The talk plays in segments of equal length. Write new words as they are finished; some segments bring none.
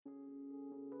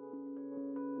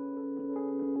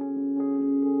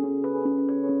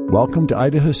Welcome to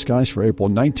Idaho Skies for April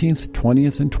 19th,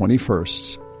 20th, and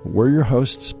 21st. We're your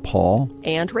hosts, Paul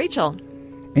and Rachel.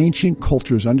 Ancient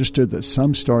cultures understood that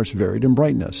some stars varied in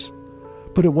brightness,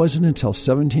 but it wasn't until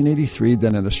 1783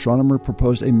 that an astronomer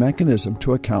proposed a mechanism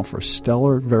to account for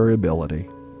stellar variability.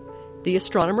 The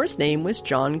astronomer's name was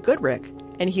John Goodricke,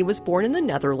 and he was born in the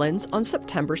Netherlands on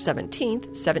September 17,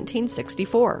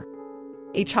 1764.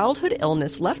 A childhood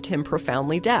illness left him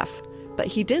profoundly deaf, but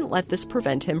he didn't let this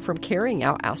prevent him from carrying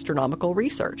out astronomical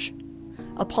research.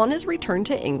 Upon his return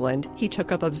to England, he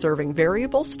took up observing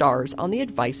variable stars on the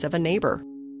advice of a neighbor.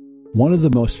 One of the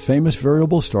most famous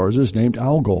variable stars is named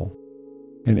Algol.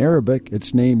 In Arabic,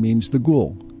 its name means the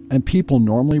ghoul, and people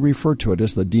normally refer to it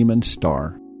as the demon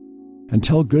star.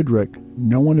 Until Goodricke,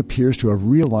 no one appears to have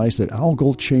realized that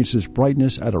Algol changed its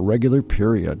brightness at a regular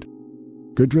period.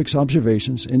 Goodricke's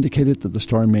observations indicated that the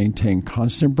star maintained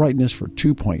constant brightness for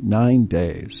 2.9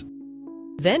 days.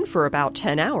 Then, for about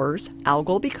 10 hours,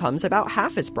 Algol becomes about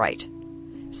half as bright.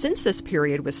 Since this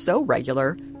period was so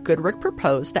regular, Goodricke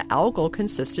proposed that Algol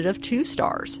consisted of two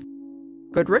stars.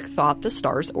 Goodricke thought the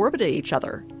stars orbited each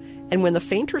other, and when the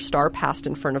fainter star passed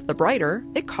in front of the brighter,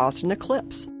 it caused an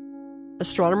eclipse.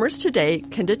 Astronomers today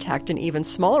can detect an even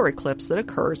smaller eclipse that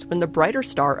occurs when the brighter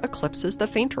star eclipses the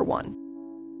fainter one.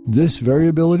 This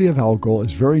variability of Algol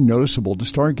is very noticeable to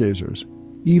stargazers,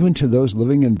 even to those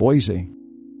living in Boise.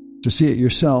 To see it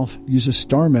yourself, use a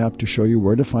star map to show you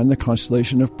where to find the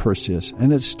constellation of Perseus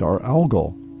and its star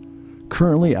Algol.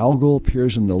 Currently, Algol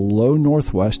appears in the low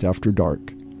northwest after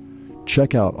dark.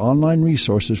 Check out online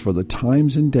resources for the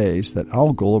times and days that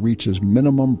Algol reaches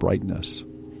minimum brightness.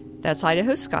 That's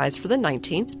Idaho Skies for the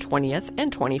 19th, 20th,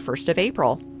 and 21st of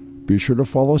April. Be sure to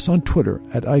follow us on Twitter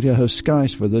at Idaho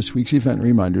Skies for this week's event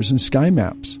reminders and sky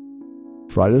maps.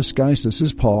 For Idaho Skies, this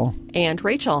is Paul and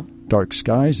Rachel. Dark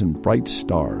skies and bright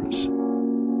stars.